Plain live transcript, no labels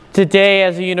Today,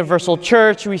 as a universal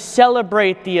church, we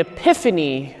celebrate the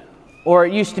Epiphany, or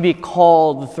it used to be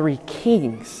called the Three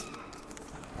Kings.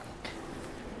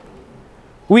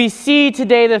 We see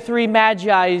today the three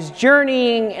Magi's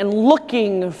journeying and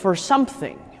looking for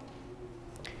something.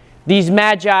 These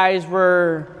Magi's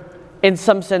were, in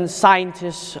some sense,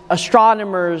 scientists,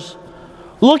 astronomers,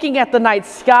 looking at the night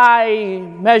sky,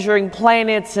 measuring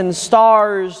planets and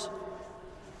stars,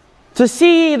 to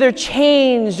see their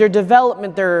change, their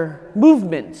development, their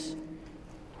movements.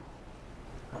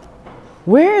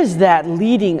 Where is that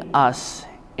leading us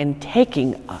and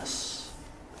taking us?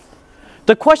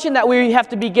 The question that we have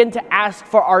to begin to ask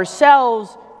for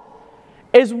ourselves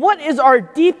is, what is our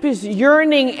deepest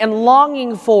yearning and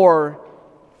longing for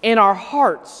in our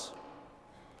hearts?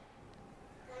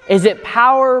 Is it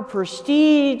power,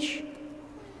 prestige,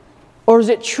 or is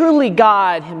it truly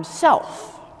God Himself?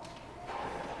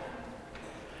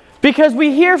 Because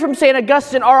we hear from St.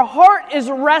 Augustine, our heart is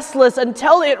restless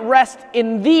until it rests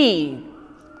in Thee.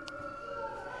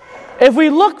 If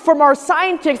we look from our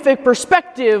scientific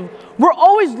perspective, we're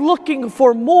always looking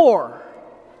for more.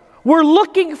 We're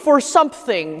looking for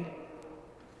something.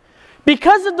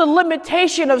 Because of the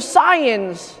limitation of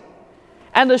science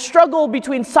and the struggle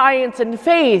between science and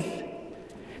faith,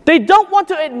 they don't want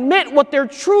to admit what they're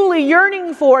truly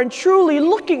yearning for and truly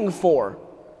looking for.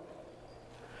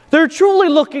 They're truly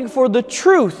looking for the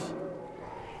truth.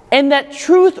 And that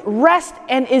truth rests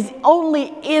and is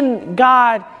only in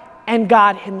God and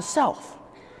God Himself.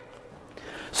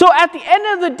 So at the end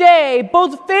of the day,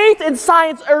 both faith and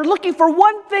science are looking for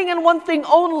one thing and one thing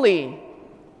only: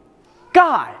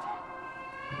 God.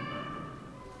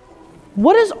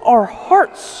 What is our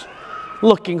hearts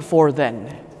looking for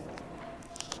then?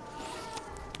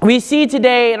 We see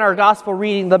today in our gospel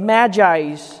reading the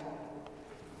Magi's,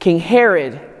 King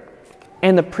Herod,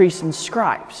 and the priests and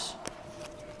scribes,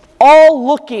 all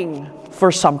looking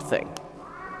for something.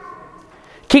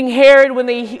 King Herod, when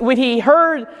he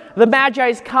heard the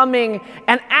Magi's coming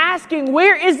and asking,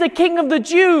 "Where is the King of the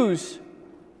Jews?"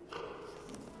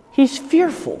 he's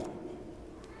fearful.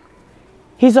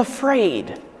 He's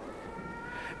afraid.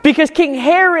 Because King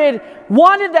Herod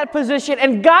wanted that position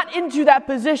and got into that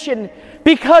position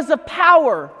because of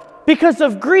power, because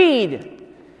of greed.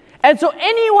 And so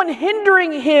anyone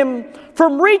hindering him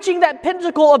from reaching that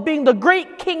pinnacle of being the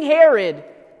great King Herod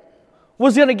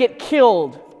was going to get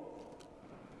killed.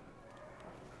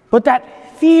 But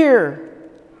that fear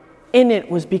in it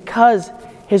was because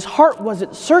his heart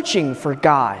wasn't searching for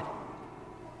God.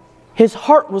 His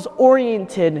heart was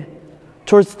oriented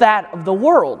towards that of the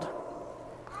world.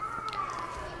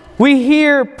 We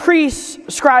hear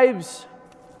priests, scribes,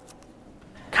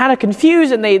 kind of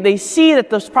confused, and they see that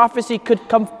this prophecy could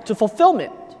come to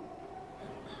fulfillment.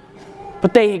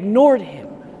 But they ignored Him.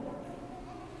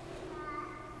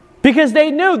 Because they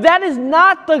knew that is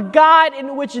not the God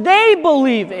in which they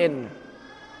believe in.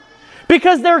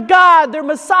 Because their God, their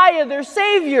Messiah, their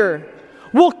Savior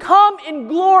will come in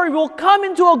glory, will come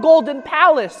into a golden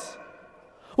palace,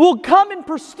 will come in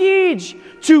prestige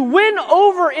to win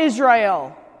over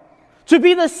Israel, to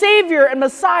be the Savior and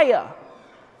Messiah.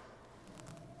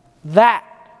 That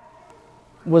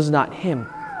was not Him.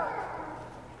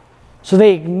 So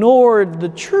they ignored the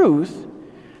truth,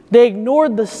 they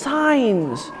ignored the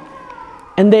signs,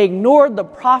 and they ignored the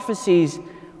prophecies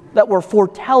that were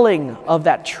foretelling of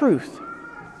that truth.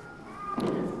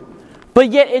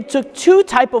 But yet it took two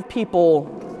types of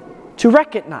people to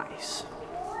recognize,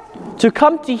 to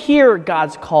come to hear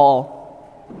God's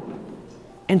call,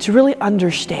 and to really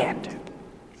understand.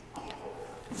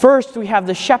 First, we have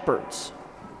the shepherds,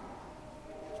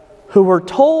 who were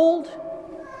told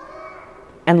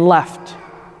and left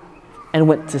and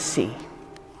went to see.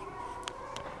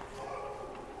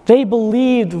 They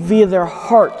believed via their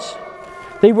hearts.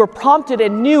 They were prompted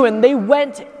and knew, and they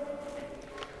went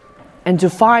and to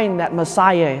find that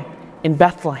Messiah in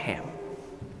Bethlehem.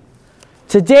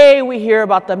 Today we hear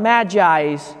about the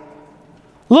Magi's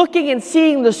looking and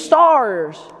seeing the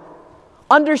stars,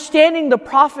 understanding the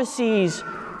prophecies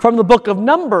from the book of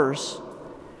Numbers,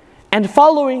 and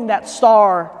following that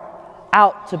star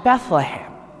out to Bethlehem.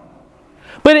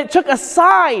 But it took a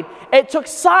sign, it took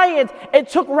science, it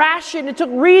took ration, it took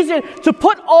reason to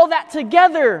put all that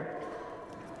together,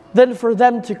 than for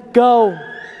them to go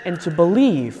and to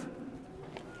believe.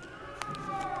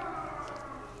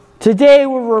 Today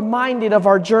we're reminded of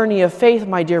our journey of faith,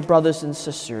 my dear brothers and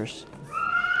sisters.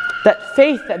 That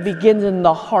faith that begins in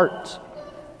the heart.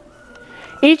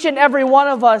 Each and every one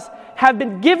of us have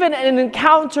been given an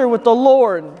encounter with the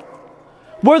Lord.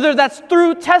 Whether that's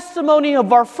through testimony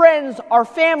of our friends, our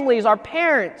families, our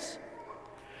parents.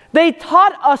 They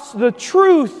taught us the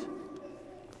truth,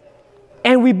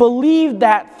 and we believed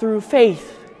that through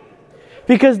faith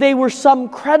because they were some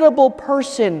credible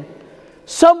person,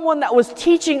 someone that was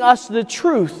teaching us the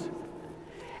truth,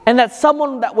 and that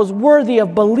someone that was worthy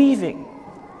of believing.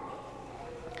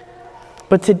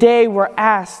 But today we're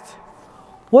asked,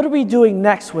 what are we doing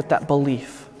next with that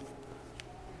belief?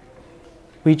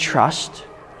 We trust,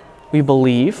 we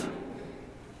believe,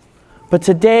 but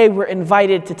today we're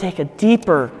invited to take a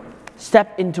deeper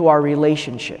step into our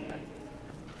relationship.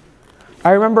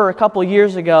 I remember a couple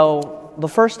years ago, the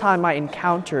first time I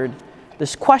encountered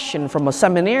this question from a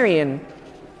seminarian.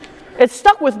 It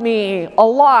stuck with me a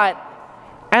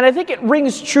lot, and I think it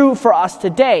rings true for us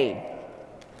today.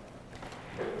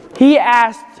 He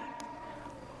asked,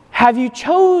 have you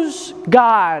chose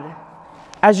God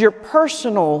as your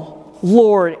personal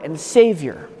Lord and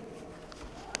Savior?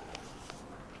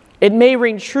 It may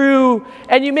ring true,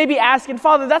 and you may be asking,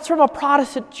 Father, that's from a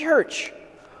Protestant church.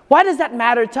 Why does that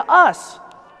matter to us?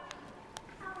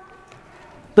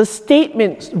 The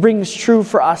statement rings true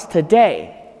for us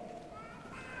today.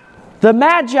 The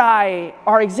Magi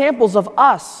are examples of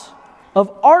us, of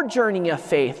our journey of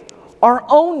faith, our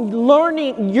own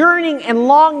learning, yearning, and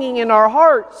longing in our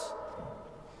hearts.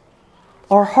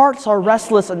 Our hearts are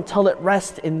restless until it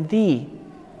rests in Thee.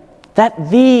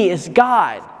 That Thee is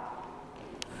God.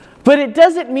 But it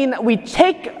doesn't mean that we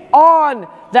take on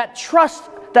that trust,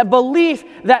 that belief,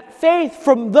 that faith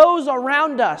from those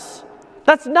around us.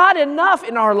 That's not enough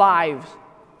in our lives.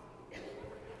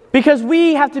 Because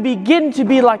we have to begin to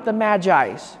be like the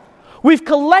Magi's. We've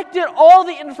collected all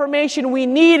the information we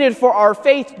needed for our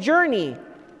faith journey.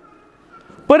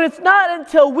 But it's not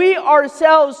until we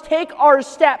ourselves take our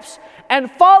steps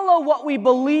and follow what we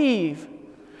believe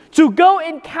to go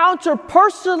encounter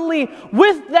personally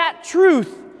with that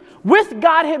truth, with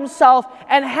God Himself,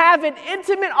 and have an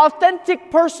intimate, authentic,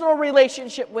 personal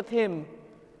relationship with Him.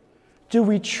 Do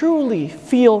we truly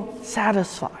feel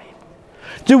satisfied?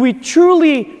 Do we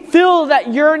truly feel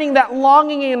that yearning, that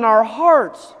longing in our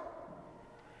hearts?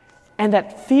 And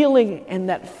that feeling and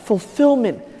that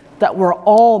fulfillment that we're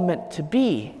all meant to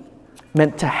be,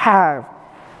 meant to have,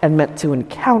 and meant to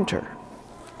encounter.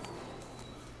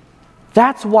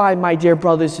 That's why, my dear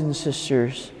brothers and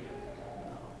sisters,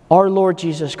 our Lord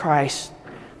Jesus Christ,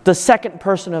 the second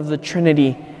person of the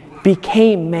Trinity,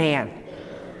 became man.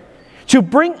 To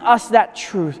bring us that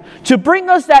truth. To bring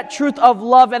us that truth of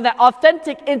love and that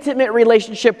authentic, intimate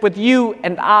relationship with you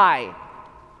and I.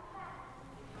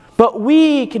 But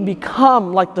we can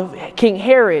become like the King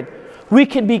Herod. We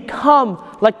can become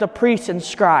like the priests and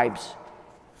scribes.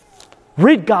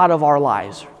 Rid God of our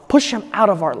lives. Push Him out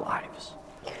of our lives.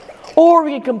 Or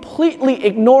we can completely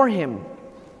ignore Him.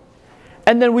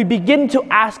 And then we begin to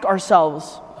ask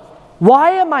ourselves,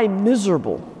 why am I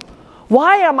miserable?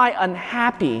 Why am I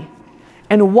unhappy?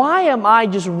 And why am I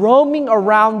just roaming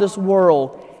around this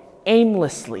world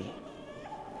aimlessly?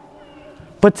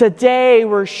 But today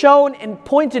we're shown and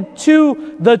pointed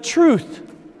to the truth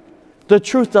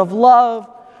of love,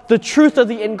 the truth of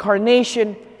the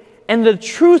incarnation, and the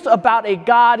truth about a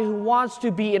God who wants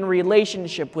to be in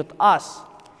relationship with us.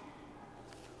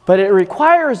 But it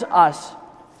requires us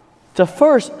to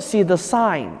first see the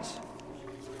signs,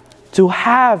 to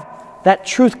have that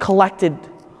truth collected,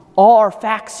 all our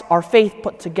facts, our faith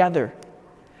put together,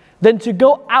 then to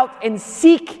go out and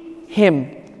seek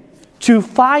Him, to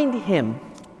find Him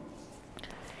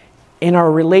in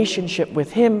our relationship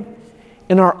with Him,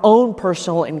 in our own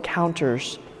personal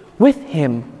encounters with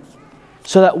Him,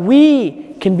 so that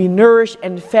we can be nourished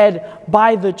and fed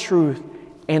by the truth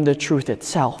and the truth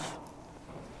itself.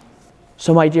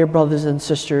 So, my dear brothers and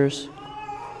sisters,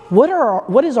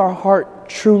 what is our heart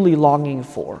truly longing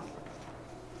for?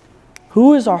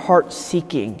 Who is our heart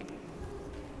seeking?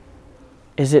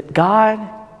 Is it God?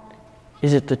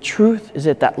 Is it the truth? Is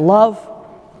it that love?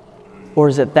 Or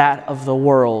is it that of the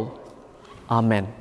world? Amen.